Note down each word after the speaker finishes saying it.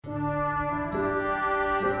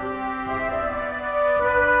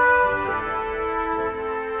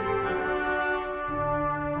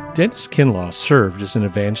Dennis Kinlaw served as an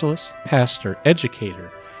evangelist, pastor,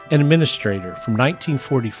 educator, and administrator from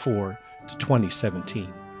 1944 to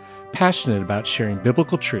 2017. Passionate about sharing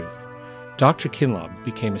biblical truth, Dr. Kinlaw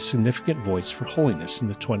became a significant voice for holiness in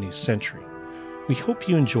the 20th century. We hope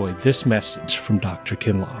you enjoy this message from Dr.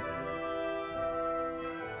 Kinlaw.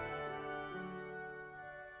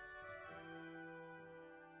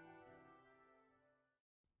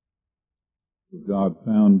 God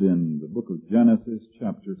found in the book of Genesis,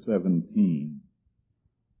 chapter 17,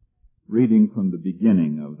 reading from the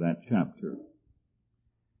beginning of that chapter.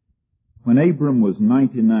 When Abram was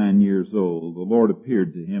 99 years old, the Lord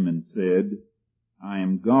appeared to him and said, I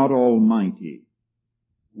am God Almighty.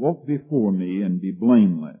 Walk before me and be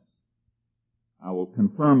blameless. I will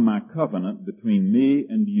confirm my covenant between me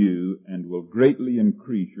and you and will greatly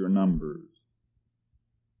increase your numbers.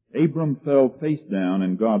 Abram fell face down,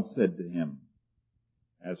 and God said to him,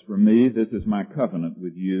 As for me, this is my covenant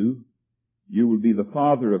with you. You will be the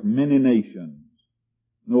father of many nations.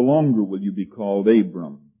 No longer will you be called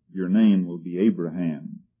Abram. Your name will be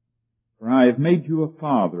Abraham. For I have made you a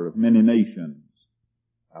father of many nations.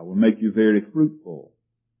 I will make you very fruitful.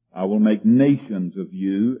 I will make nations of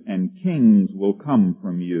you, and kings will come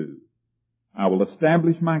from you. I will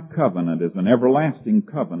establish my covenant as an everlasting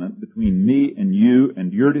covenant between me and you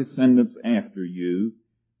and your descendants after you,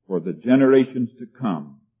 for the generations to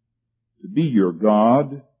come, to be your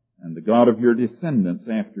God and the God of your descendants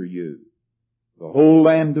after you. The whole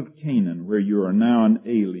land of Canaan, where you are now an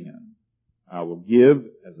alien, I will give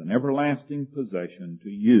as an everlasting possession to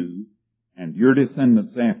you and your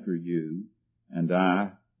descendants after you, and I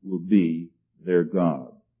will be their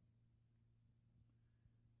God.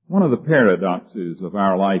 One of the paradoxes of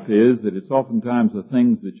our life is that it's oftentimes the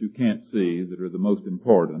things that you can't see that are the most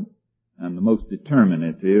important and the most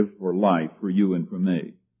determinative for life for you and for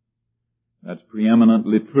me. That's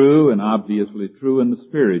preeminently true and obviously true in the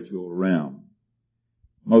spiritual realm.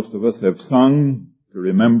 Most of us have sung to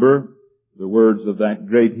remember the words of that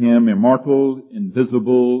great hymn, Immortal,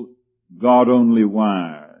 Invisible, God only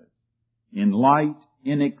wise, in light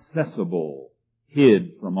inaccessible,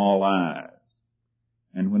 hid from all eyes.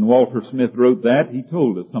 And when Walter Smith wrote that, he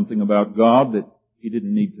told us something about God that he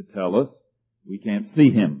didn't need to tell us. We can't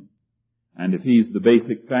see Him. And if He's the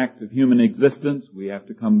basic fact of human existence, we have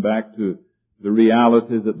to come back to the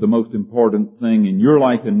reality that the most important thing in your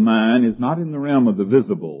life and mine is not in the realm of the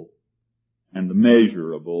visible and the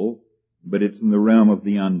measurable, but it's in the realm of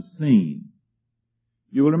the unseen.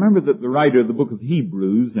 You will remember that the writer of the book of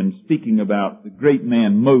Hebrews, in speaking about the great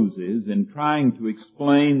man Moses, in trying to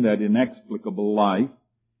explain that inexplicable life,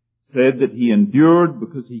 said that he endured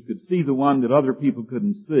because he could see the one that other people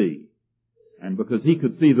couldn't see. And because he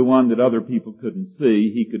could see the one that other people couldn't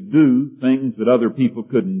see, he could do things that other people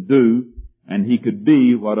couldn't do, and he could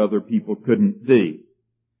be what other people couldn't be.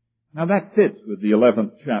 Now that fits with the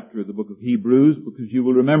 11th chapter of the book of Hebrews, because you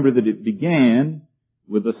will remember that it began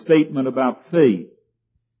with a statement about faith.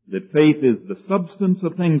 That faith is the substance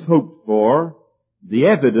of things hoped for, the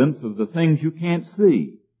evidence of the things you can't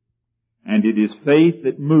see. And it is faith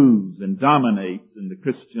that moves and dominates in the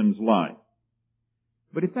Christian's life.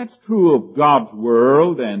 But if that's true of God's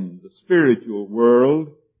world and the spiritual world,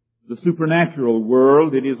 the supernatural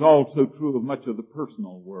world, it is also true of much of the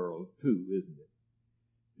personal world too, isn't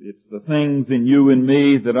it? It's the things in you and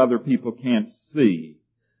me that other people can't see,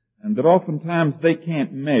 and that oftentimes they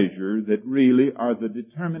can't measure, that really are the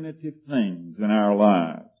determinative things in our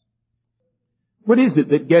lives. What is it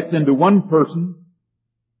that gets into one person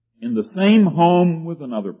in the same home with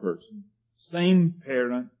another person, same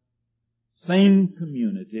parent, same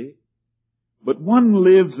community, but one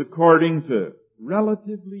lives according to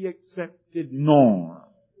relatively accepted norms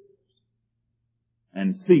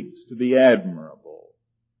and seeks to be admirable,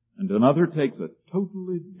 and another takes a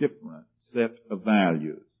totally different set of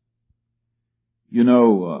values? You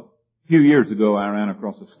know, a few years ago I ran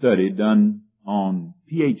across a study done on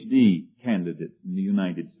PhD candidates in the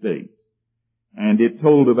United States. And it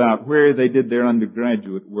told about where they did their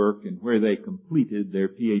undergraduate work and where they completed their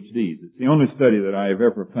PhDs. It's the only study that I have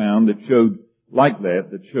ever found that showed like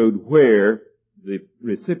that showed where the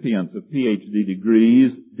recipients of PhD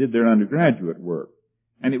degrees did their undergraduate work.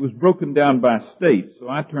 And it was broken down by state, so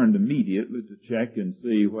I turned immediately to check and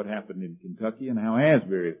see what happened in Kentucky and how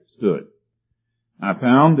Asbury stood. I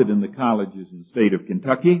found that in the colleges in the state of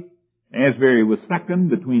Kentucky, Asbury was second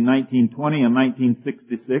between 1920 and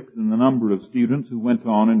 1966 in the number of students who went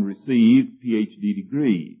on and received PhD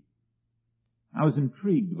degrees. I was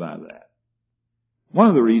intrigued by that. One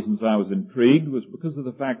of the reasons I was intrigued was because of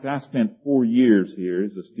the fact I spent 4 years here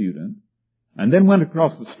as a student, and then went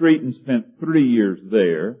across the street and spent 3 years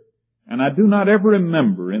there. And I do not ever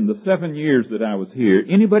remember in the 7 years that I was here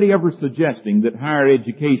anybody ever suggesting that higher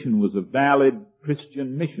education was a valid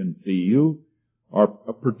Christian mission field or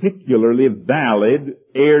a particularly valid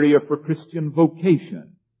area for Christian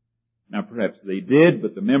vocation. Now perhaps they did,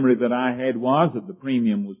 but the memory that I had was that the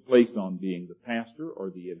premium was placed on being the pastor or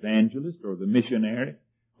the evangelist or the missionary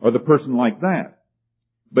or the person like that.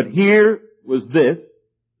 But here was this,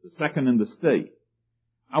 the second in the state.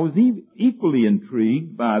 I was equally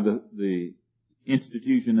intrigued by the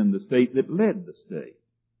institution in the state that led the state.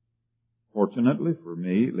 Fortunately for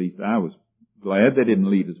me, at least I was glad they didn't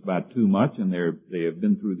lead us by too much, and they have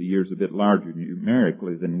been through the years a bit larger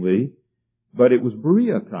numerically than we. But it was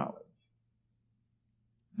Berea College.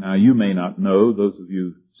 Now you may not know, those of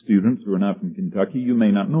you students who are not from Kentucky, you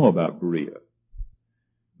may not know about Berea.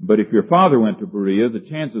 But if your father went to Berea, the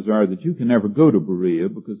chances are that you can never go to Berea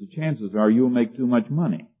because the chances are you'll make too much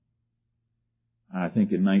money. I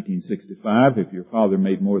think in 1965, if your father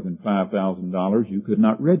made more than $5,000, you could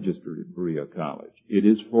not register at Berea College. It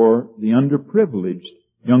is for the underprivileged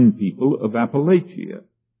young people of Appalachia.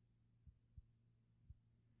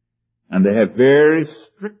 And they have very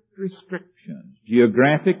strict restrictions,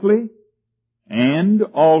 geographically and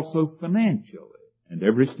also financially. And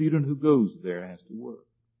every student who goes there has to work.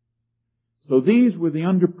 So these were the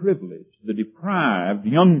underprivileged, the deprived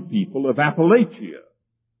young people of Appalachia.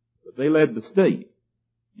 But they led the state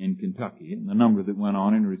in Kentucky, and the number that went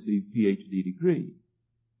on and received PhD degrees.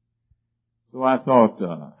 So I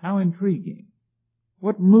thought, how intriguing.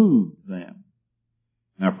 What moved them?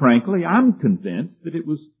 Now frankly, I'm convinced that it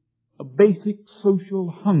was a basic social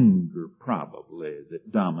hunger probably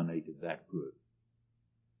that dominated that group.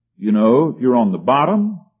 You know, if you're on the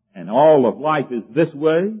bottom and all of life is this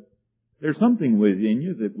way, there's something within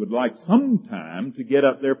you that would like sometime to get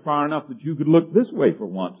up there far enough that you could look this way for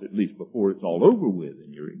once, at least before it's all over with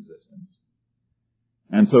in your existence.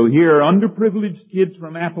 And so here are underprivileged kids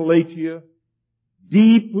from Appalachia,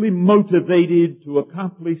 deeply motivated to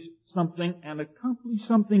accomplish something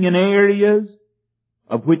in areas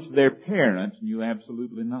of which their parents knew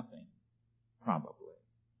absolutely nothing, probably.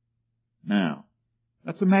 Now,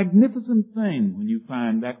 that's a magnificent thing when you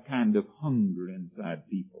find that kind of hunger inside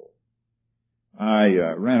people. I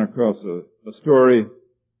ran across a story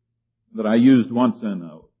that I used once in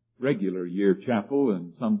a regular year chapel,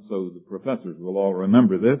 and so the professors will all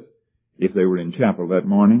remember this if they were in chapel that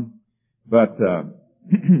morning. But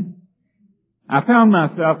I found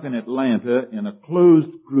myself in Atlanta in a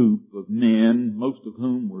closed group of men, most of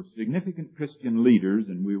whom were significant Christian leaders,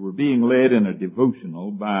 and we were being led in a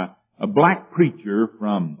devotional by a black preacher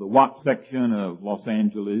from the Watts section of Los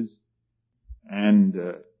Angeles, and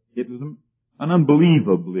it was an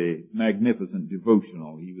unbelievably magnificent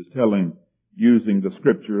devotional. He was telling, using the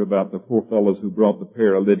scripture about the 4 fellows who brought the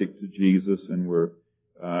paralytic to Jesus and were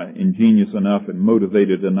ingenious enough and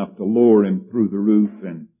motivated enough to lower him through the roof,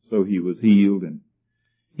 and so he was healed. And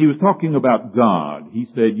he was talking about God. He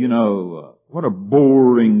said, you know, what a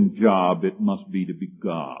boring job it must be to be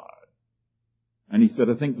God. And he said,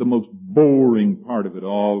 I think the most boring part of it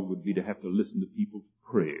all would be to have to listen to people's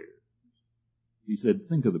prayers. He said,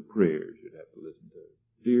 think of the prayers you'd have to listen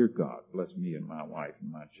to. Dear God, bless me and my wife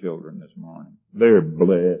and my children this morning. They're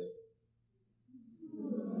blessed.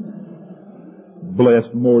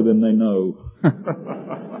 Blessed more than they know.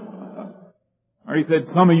 Or he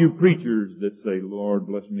said, some of you preachers that say, Lord,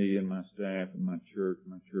 bless me and my staff and my church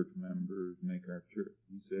members, make our church.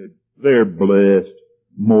 He said, they're blessed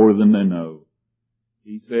more than they know.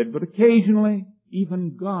 He said, but occasionally,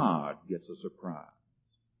 even God gets a surprise.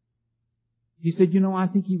 He said, you know, I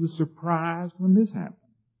think he was surprised when this happened.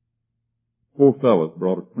 4 fellows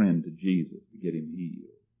brought a friend to Jesus to get him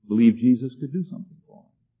healed. Believed Jesus could do something for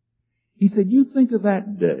him. He said, you think of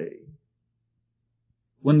that day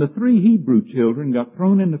when the 3 Hebrew children got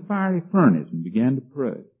thrown in the fiery furnace and began to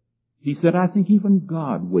pray. He said, I think even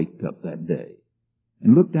God waked up that day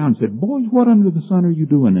and looked down and said, boys, what under the sun are you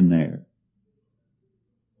doing in there?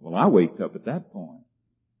 Well, I waked up at that point.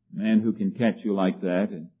 A man who can catch you like that.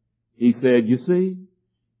 And he said, you see,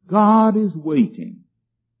 God is waiting.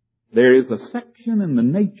 There is a section in the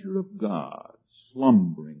nature of God,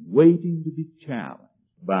 slumbering, waiting to be challenged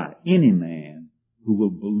by any man who will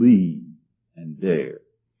believe and dare.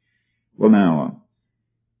 Well, now,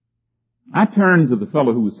 I turned to the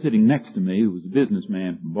fellow who was sitting next to me, who was a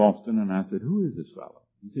businessman from Boston, and I said, who is this fellow?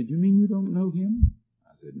 He said, you mean you don't know him?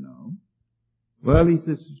 I said, no. Well, he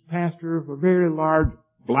says, he's pastor of a very large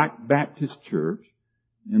Black Baptist church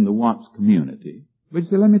in the Watts community. But he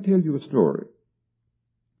said, let me tell you a story.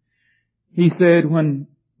 He said, when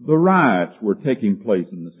the riots were taking place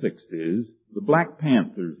in the 60s. The Black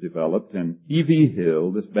Panthers developed, and E.V.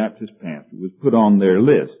 Hill, this Baptist pastor, was put on their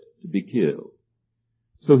list to be killed.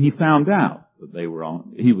 So he found out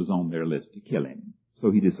that he was on their list to kill him.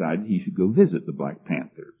 So he decided he should go visit the Black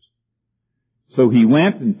Panthers. So he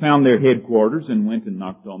went and found their headquarters and went and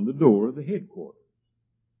knocked on the door of the headquarters.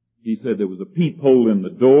 He said there was a peephole in the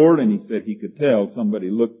door, and he said he could tell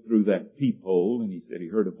somebody looked through that peephole, and he said he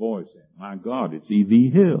heard a voice saying, "My God, it's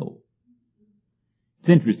E.V. Hill." It's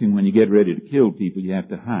interesting, when you get ready to kill people, you have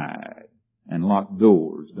to hide and lock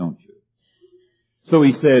doors, don't you? So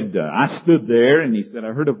he said, I stood there, and he said,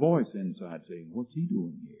 I heard a voice inside saying, "What's he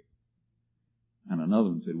doing here?" And another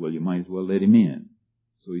one said, "Well, you might as well let him in."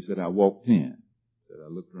 So he said, I walked in. I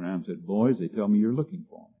looked around and said, "Boys, they tell me you're looking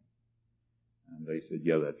for me." And they said,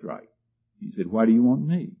 "Yeah, that's right." He said, "Why do you want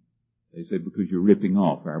me?" They said, "Because you're ripping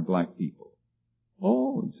off our black people."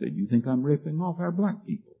 Oh, he said, "You think I'm ripping off our black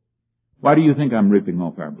people? Why do you think I'm ripping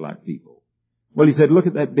off our black people?" Well, he said, "Look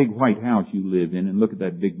at that big white house you live in, and look at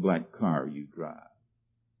that big black car you drive."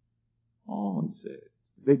 Oh, he said,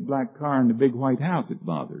 "The big black car and the big white house, it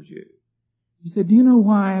bothers you." He said, "Do you know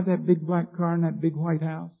why I have that big black car and that big white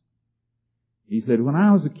house?" He said, "When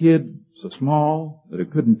I was a kid, so small that I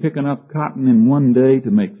couldn't pick enough cotton in one day to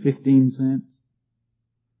make 15 cents,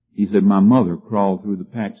 he said, my mother crawled through the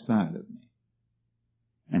patch side of me.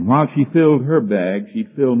 And while she filled her bag,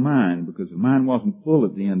 she'd fill mine, because if mine wasn't full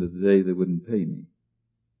at the end of the day, they wouldn't pay me.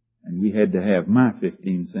 And we had to have my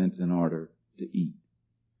 15 cents in order to eat."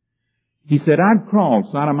 He said, "I'd crawl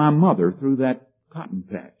side of my mother through that cotton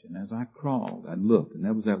patch, and as I crawled, I'd look, and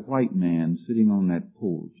there was that white man sitting on that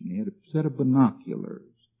porch, and he had a set of binoculars,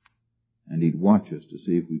 and he'd watch us to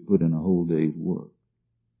see if we put in a whole day's work."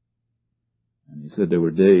 And he said there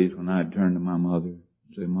were days when I'd turn to my mother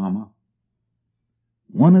and say, "Mama,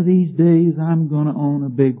 one of these days I'm going to own a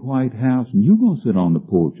big white house, and you're going to sit on the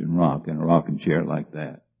porch and rock in a rocking chair like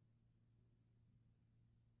that."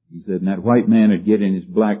 He said, and that white man would get in his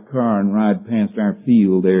black car and ride past our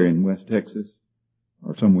field there in West Texas,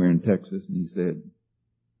 or somewhere in Texas, and he said,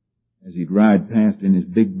 as he'd ride past in his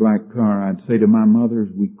big black car, I'd say to my mother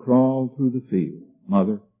as we crawled through the field,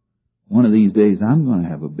 "Mother, one of these days I'm going to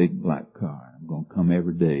have a big black car. I'm going to come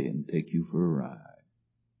every day and take you for a ride."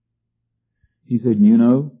 He said, "You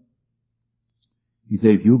know," he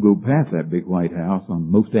said, "if you'll go past that big white house on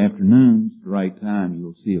most afternoons at the right time,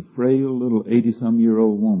 you'll see a frail little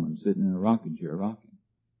 80-some-year-old woman sitting in a rocking chair rocking.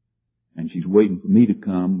 And she's waiting for me to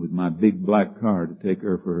come with my big black car to take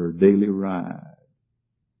her for her daily ride."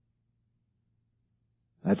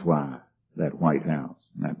 That's why that white house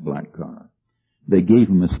and that black car. They gave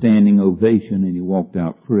him a standing ovation, and he walked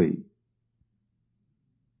out free.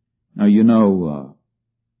 Now, you know,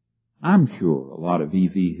 I'm sure a lot of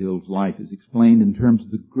E.V. Hill's life is explained in terms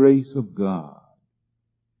of the grace of God.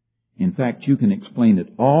 In fact, you can explain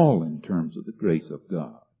it all in terms of the grace of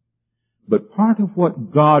God. But part of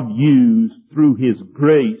what God used through His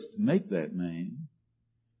grace to make that man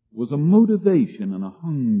was a motivation and a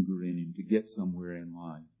hunger in him to get somewhere in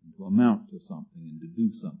life and to amount to something and to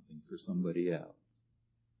do something for somebody else.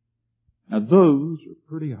 Now, those are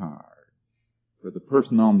pretty hard for the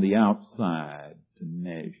person on the outside to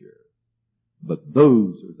measure. But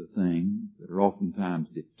those are the things that are oftentimes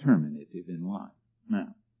determinative in life.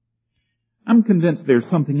 Now, I'm convinced there's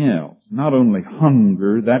something else. Not only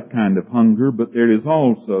hunger, that kind of hunger, but there is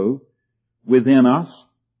also within us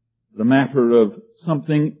the matter of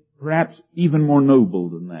something perhaps even more noble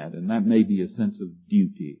than that, and that may be a sense of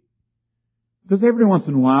duty. Because every once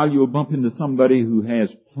in a while you'll bump into somebody who has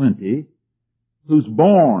plenty, who's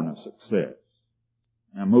born a success.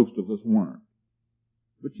 Now, most of us weren't.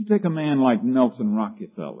 But you take a man like Nelson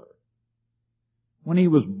Rockefeller. When he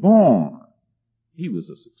was born, he was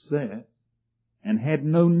a success and had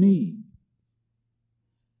no need.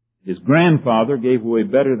 His grandfather gave away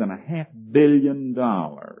better than $500 million.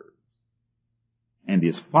 And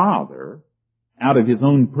his father, out of his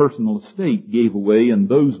own personal estate, gave away in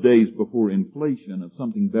those days before inflation of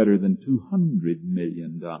something better than $200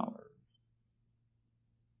 million.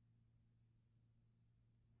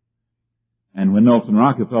 And when Nelson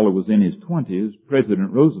Rockefeller was in his 20s,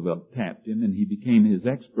 President Roosevelt tapped him and he became his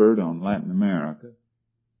expert on Latin America.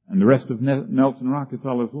 And the rest of Nelson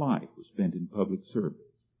Rockefeller's life was spent in public service.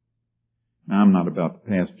 Now, I'm not about to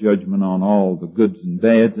pass judgment on all the goods and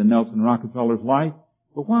bads in Nelson Rockefeller's life,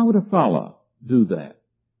 but why would a fellow do that?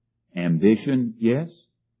 Ambition, yes.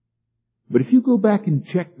 But if you go back and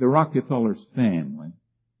check the Rockefeller's family,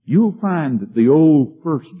 you'll find that the old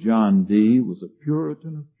first John D. was a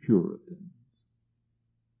Puritan of Puritans.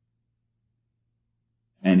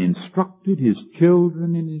 And and instructed his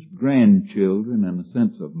children and his grandchildren in a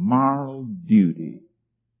sense of moral duty.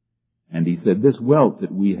 And he said, this wealth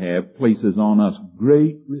that we have places on us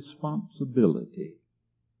great responsibility.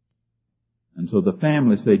 And so the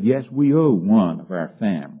family said, yes, we owe one of our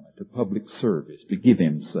family to public service, to give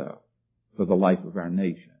himself for the life of our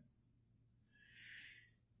nation.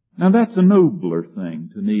 Now that's a nobler thing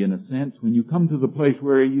to me in a sense, when you come to the place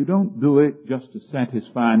where you don't do it just to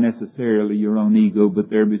satisfy necessarily your own ego, but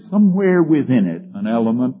there be somewhere within it an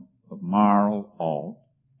element of moral ought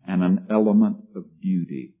and an element of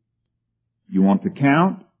duty. You want to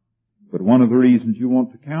count, but one of the reasons you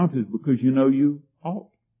want to count is because you know you ought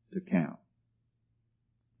to count.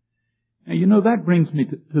 Now, you know, that brings me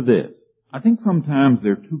to this. I think sometimes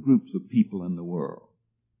there are two groups of people in the world.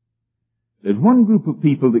 There's one group of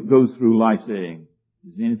people that goes through life saying,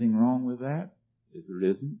 is there anything wrong with that? If there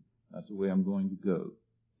isn't, that's the way I'm going to go.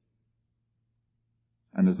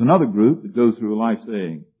 And there's another group that goes through life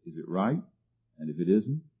saying, is it right? And if it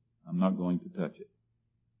isn't, I'm not going to touch it.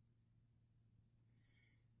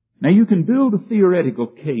 Now you can build a theoretical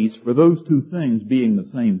case for those two things being the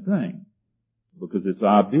same thing. Because it's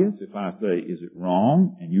obvious if I say, is it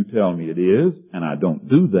wrong? And you tell me it is, and I don't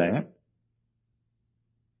do that,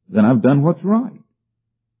 then I've done what's right.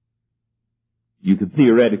 You could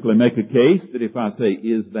theoretically make a case that if I say,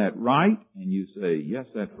 is that right? And you say, yes,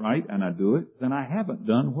 that's right, and I do it, then I haven't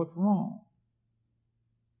done what's wrong.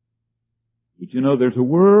 But you know, there's a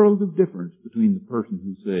world of difference between the person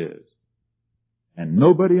who says, and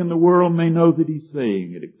nobody in the world may know that he's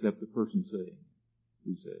saying it except the person saying it,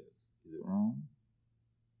 who says, is it wrong?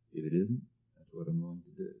 If it isn't, that's what I'm going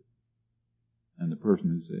to do. And the person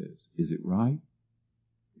who says, is it right?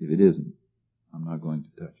 If it isn't, I'm not going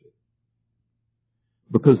to touch it.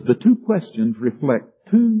 Because the two questions reflect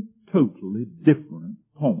two totally different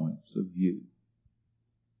points of view.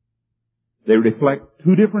 They reflect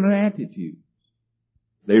two different attitudes.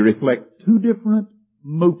 They reflect two different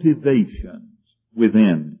motivations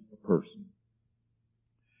within a person.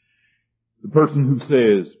 The person who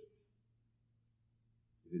says,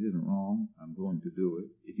 if it isn't wrong, I'm going to do it.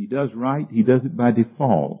 If he does right, he does it by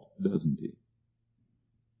default, doesn't he?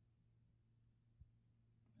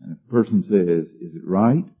 And if a person says, is it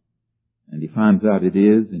right? And he finds out it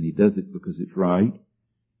is, and he does it because it's right,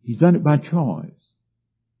 he's done it by choice.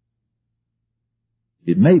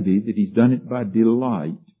 It may be that he's done it by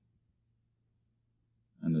delight.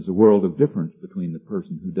 And there's a world of difference between the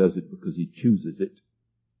person who does it because he chooses it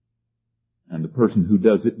and the person who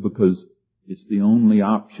does it because it's the only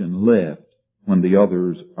option left when the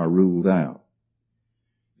others are ruled out.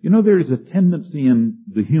 You know, there is a tendency in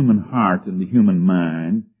the human heart and the human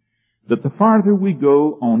mind that the farther we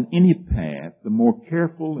go on any path, the more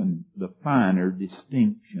careful and the finer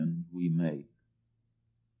distinctions we make.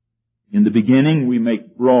 In the beginning, we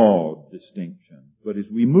make broad distinctions, but as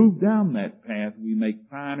we move down that path, we make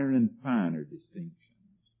finer and finer distinctions.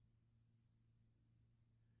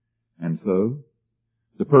 And so,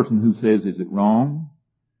 the person who says, is it wrong,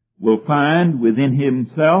 will find within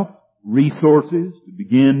himself resources to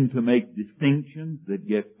begin to make distinctions that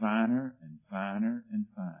get finer and finer and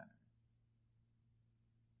finer.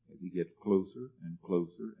 As he gets closer and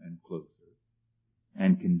closer and closer,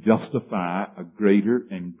 and can justify a greater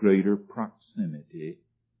and greater proximity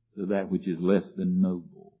to that which is less than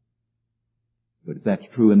noble. But if that's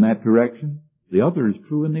true in that direction, the other is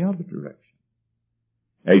true in the other direction.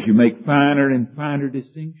 As you make finer and finer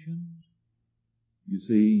distinctions, you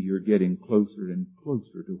see you're getting closer and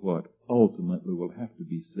closer to what ultimately will have to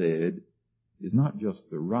be said is not just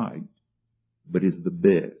the right, but is the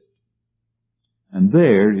best. And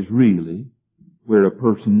there is really where a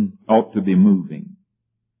person ought to be moving.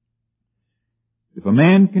 If a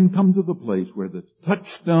man can come to the place where the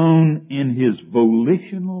touchstone in his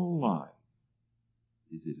volitional life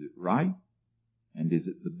is it right and is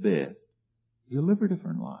it the best, he'll live a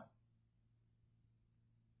different life.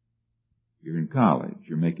 You're in college,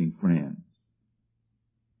 you're making friends.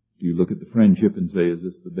 Do you look at the friendship and say, is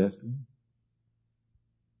this the best one?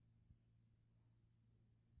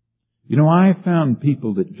 You know, I found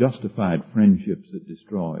people that justified friendships that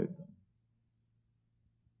destroyed them.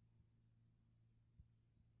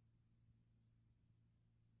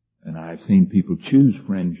 And I've seen people choose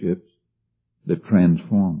friendships that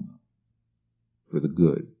transform them for the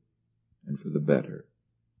good and for the better.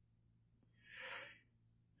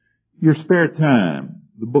 Your spare time,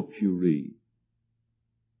 the books you read.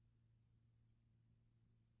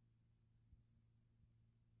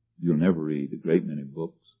 You'll never read a great many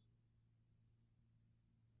books.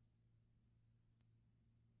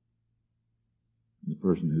 The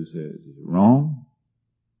person who says, is it wrong?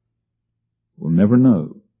 will never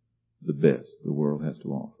know the best the world has to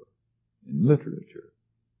offer in literature.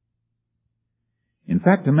 In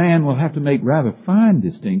fact, a man will have to make rather fine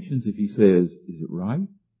distinctions if he says, is it right?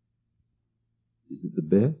 Is it the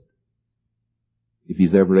best? If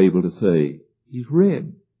he's ever able to say, he's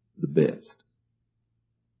read the best.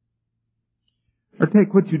 Or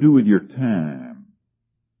take what you do with your time.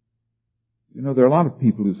 You know, there are a lot of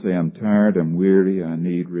people who say, I'm tired, I'm weary, I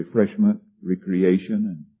need refreshment, recreation,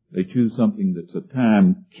 and they choose something that's a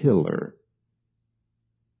time killer.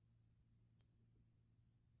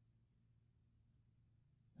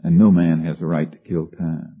 And no man has a right to kill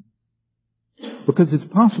time. Because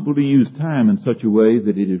it's possible to use time in such a way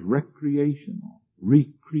that it is recreational.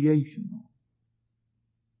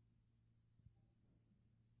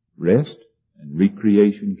 Rest and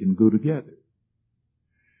recreation can go together.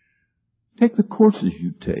 Take the courses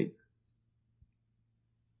you take.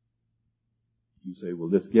 You say, will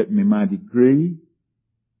this get me my degree?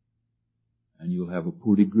 And you'll have a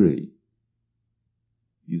poor degree.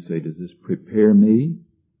 You say, does this prepare me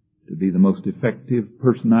to be the most effective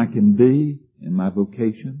person I can be in my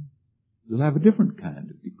vocation? You'll have a different kind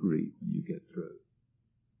of degree when you get through.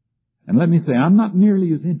 And let me say, I'm not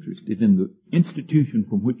nearly as interested in the institution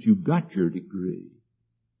from which you got your degree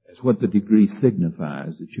as what the degree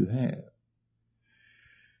signifies that you have.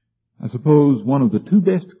 I suppose one of the two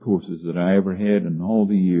best courses that I ever had in all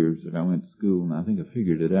the years that I went to school, and I think I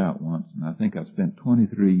figured it out once, and I think I spent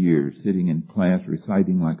 23 years sitting in class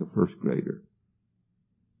reciting like a first grader.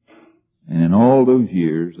 And in all those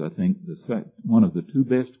years, I think one of the two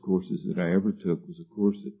best courses that I ever took was a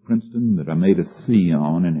course at Princeton that I made a C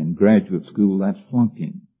on, and in graduate school, that's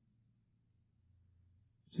flunking.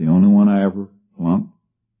 It's the only one I ever flunked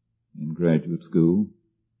in graduate school.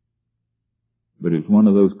 But it's one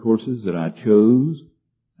of those courses that I chose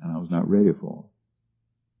and I was not ready for.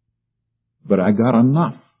 But I got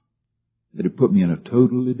enough that it put me in a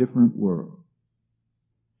totally different world.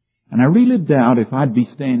 And I really doubt if I'd be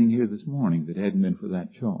standing here this morning if it hadn't been for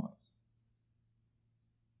that choice.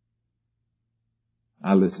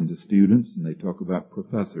 I listen to students and they talk about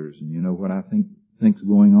professors, and you know what I think's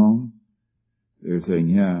going on? They're saying,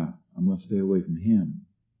 yeah, I'm going to stay away from him.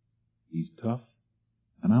 He's tough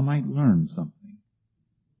and I might learn something.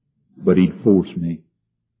 But he'd force me.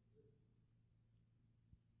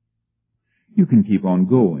 You can keep on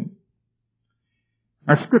going.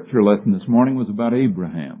 Our scripture lesson this morning was about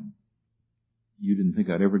Abraham. You didn't think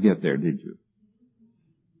I'd ever get there, did you?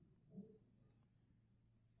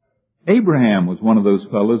 Abraham was one of those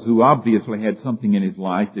fellows who obviously had something in his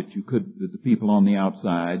life that the people on the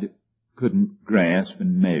outside couldn't grasp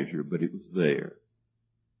and measure, but it was there.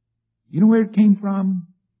 You know where it came from?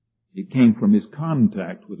 It came from his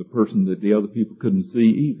contact with a person that the other people couldn't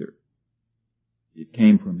see either. It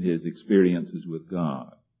came from his experiences with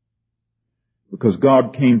God. Because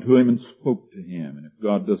God came to him and spoke to him. And if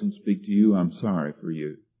God doesn't speak to you, I'm sorry for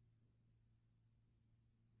you.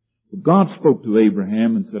 But God spoke to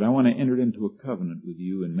Abraham and said, I want to enter into a covenant with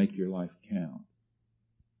you and make your life count.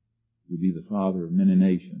 You'll be the father of many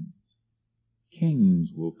nations. Kings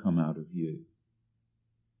will come out of you.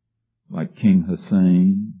 Like King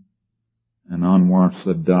Hussein and Anwar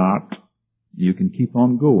Sadat. You can keep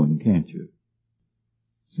on going, can't you?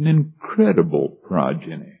 It's an incredible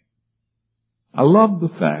progeny. I love the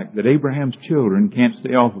fact that Abraham's children can't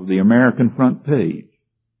stay off of the American front page.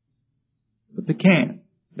 But they can't.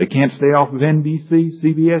 They can't stay off of NBC,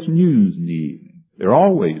 CBS News in the evening. They're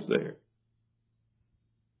always there.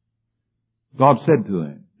 God said to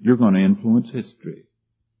him, you're going to influence history.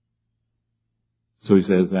 So he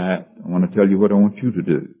says, I want to tell you what I want you to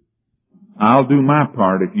do. I'll do my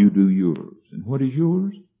part if you do yours. And what is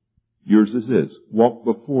yours? Yours is this. Walk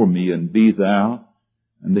before me and be thou.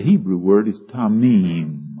 And the Hebrew word is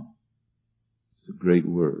tamim. It's a great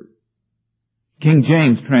word. King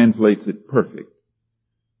James translates it perfect.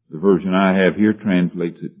 The version I have here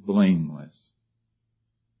translates it blameless.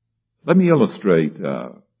 Let me illustrate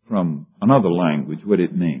from another language what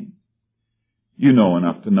it means. You know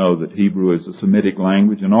enough to know that Hebrew is a Semitic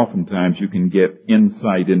language, and oftentimes you can get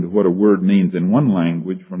insight into what a word means in one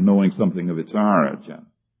language from knowing something of its origin.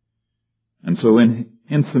 And so in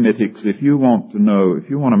Semitics, if you want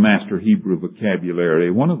to master Hebrew vocabulary,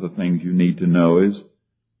 one of the things you need to know is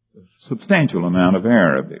a substantial amount of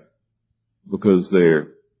Arabic, because they're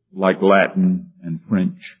like Latin and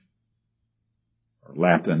French, or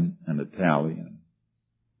Latin and Italian.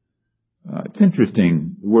 It's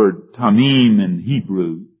interesting, the word tamim in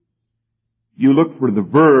Hebrew, you look for the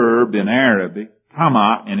verb in Arabic,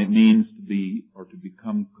 tama, and it means to be or to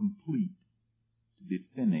become complete, to be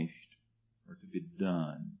finished, or to be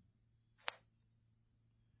done.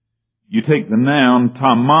 You take the noun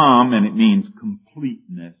tamam, and it means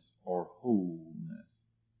completeness or wholeness.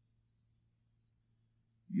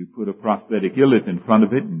 You put a prosthetic ilith in front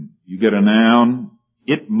of it, and you get a noun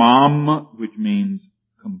itmam, which means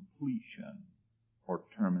completion or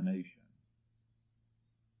termination.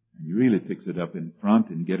 And you really fix it up in front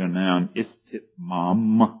and get a noun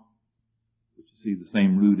istitmam, which you see the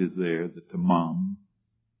same root is there, the tamam,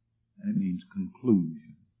 and it means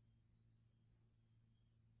conclusion.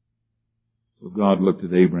 So God looked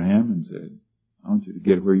at Abraham and said, I want you to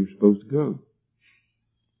get where you're supposed to go.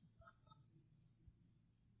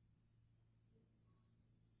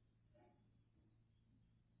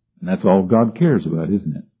 And that's all God cares about,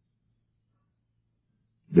 isn't it?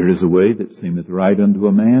 There is a way that seemeth right unto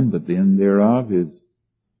a man, but the end thereof is...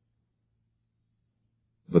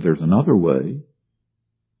 But there's another way,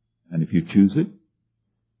 and if you choose it,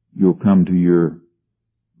 you'll come to your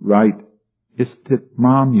right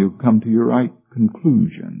istitmam, you'll come to your right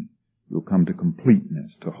conclusion. You'll come to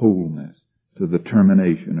completeness, to wholeness, to the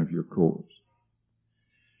termination of your course.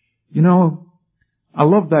 You know, I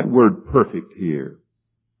love that word perfect here,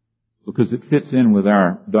 because it fits in with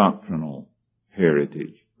our doctrinal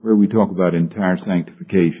heritage, where we talk about entire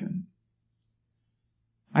sanctification.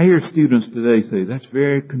 I hear students today say, that's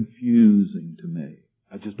very confusing to me.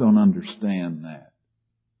 I just don't understand that.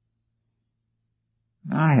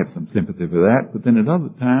 Now, I have some sympathy for that, but then at other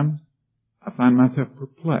times, I find myself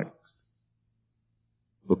perplexed.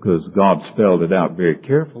 Because God spelled it out very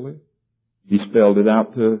carefully. He spelled it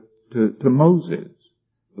out to Moses,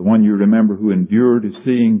 the one you remember who endured as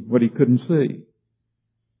seeing what he couldn't see.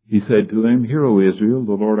 He said to him, Hear, O Israel,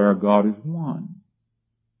 the Lord our God is one.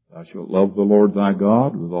 Thou shalt love the Lord thy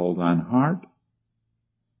God with all thine heart,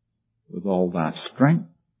 with all thy strength,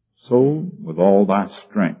 soul, with all thy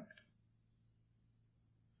strength.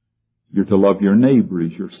 You're to love your neighbor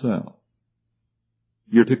as yourself.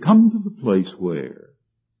 You're to come to the place where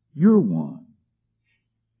you're one.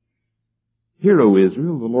 Hear, O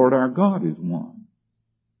Israel, the Lord our God is one.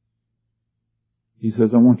 He says,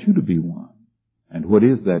 I want you to be one. And what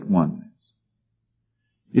is that oneness?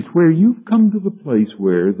 It's where you've come to the place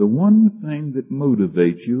where the one thing that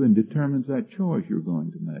motivates you and determines that choice you're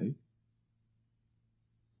going to make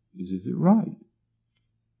is it right?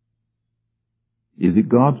 Is it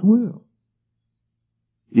God's will?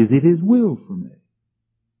 Is it His will for me?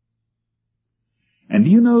 And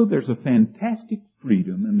do you know there's a fantastic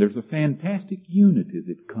freedom and there's a fantastic unity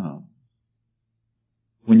that comes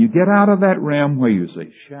when you get out of that realm where you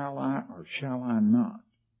say, shall I or shall I not?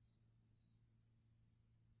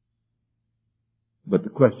 But the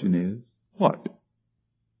question is, what?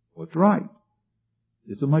 What's right?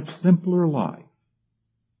 It's a much simpler life,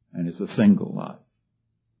 and it's a single life.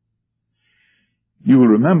 You will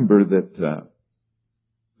remember that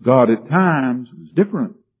God at times was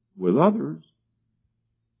different with others.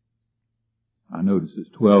 I notice it's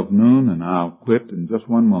 12 noon, and I'll quit in just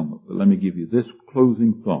one moment, but let me give you this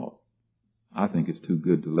closing thought. I think it's too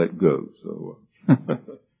good to let go, so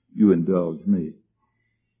you indulge me.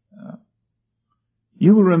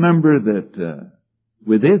 You will remember that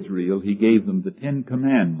with Israel, He gave them the 10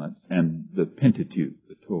 Commandments and the Pentateuch,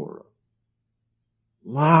 the Torah. A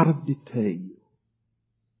lot of detail.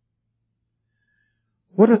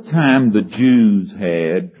 What a time the Jews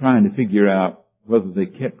had trying to figure out whether they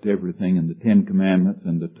kept everything in the 10 Commandments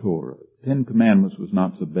and the Torah. 10 Commandments was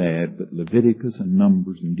not so bad, but Leviticus and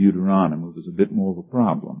Numbers and Deuteronomy was a bit more of a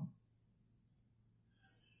problem.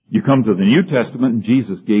 You come to the New Testament and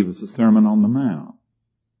Jesus gave us a Sermon on the Mount.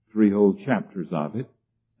 3 whole chapters of it,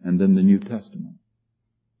 and then the New Testament.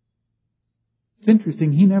 It's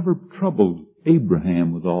interesting, He never troubled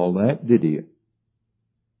Abraham with all that, did He?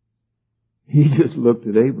 He just looked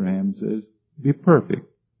at Abraham and says, be perfect.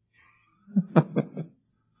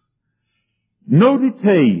 No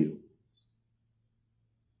details.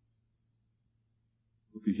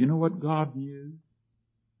 Because you know what God knew?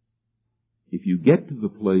 If you get to the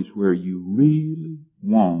place where you really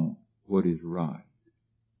want what is right,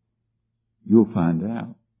 you'll find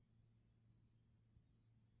out.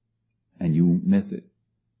 And you won't miss it.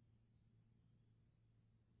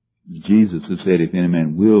 Jesus has said, if any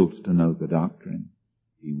man wills to know the doctrine,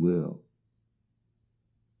 he will.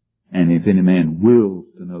 And if any man wills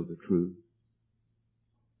to know the truth,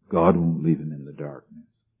 God won't leave him in the darkness.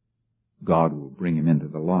 God will bring him into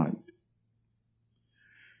the light.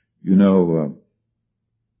 You know,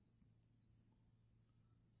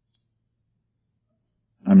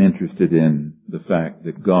 I'm interested in the fact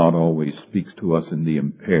that God always speaks to us in the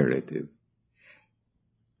imperative,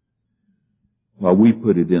 while we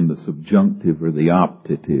put it in the subjunctive or the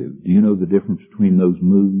optative. Do you know the difference between those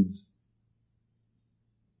moods?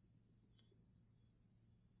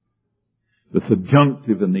 The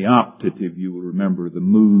subjunctive and the optative, you will remember, the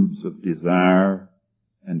moods of desire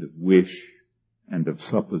and of wish and of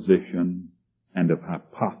supposition and of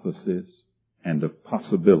hypothesis and of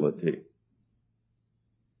possibility.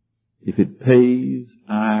 If it pays,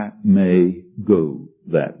 I may go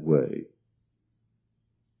that way.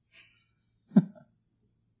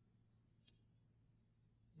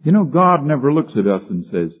 You know, God never looks at us and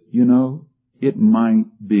says, you know, it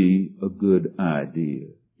might be a good idea.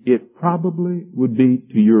 It probably would be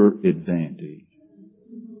to your advantage.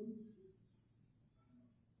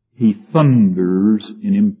 He thunders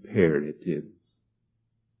in imperatives.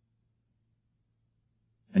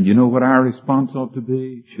 And you know what our response ought to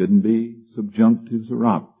be? Shouldn't be subjunctives or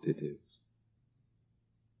optatives.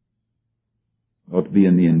 It ought to be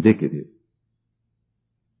in the indicative.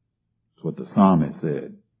 That's what the psalmist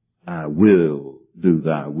said. I will do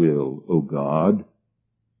thy will, O God.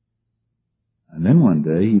 And then one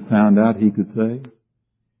day he found out he could say,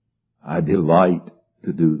 I delight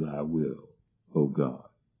to do thy will, O God.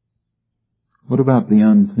 What about the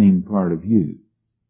unseen part of you?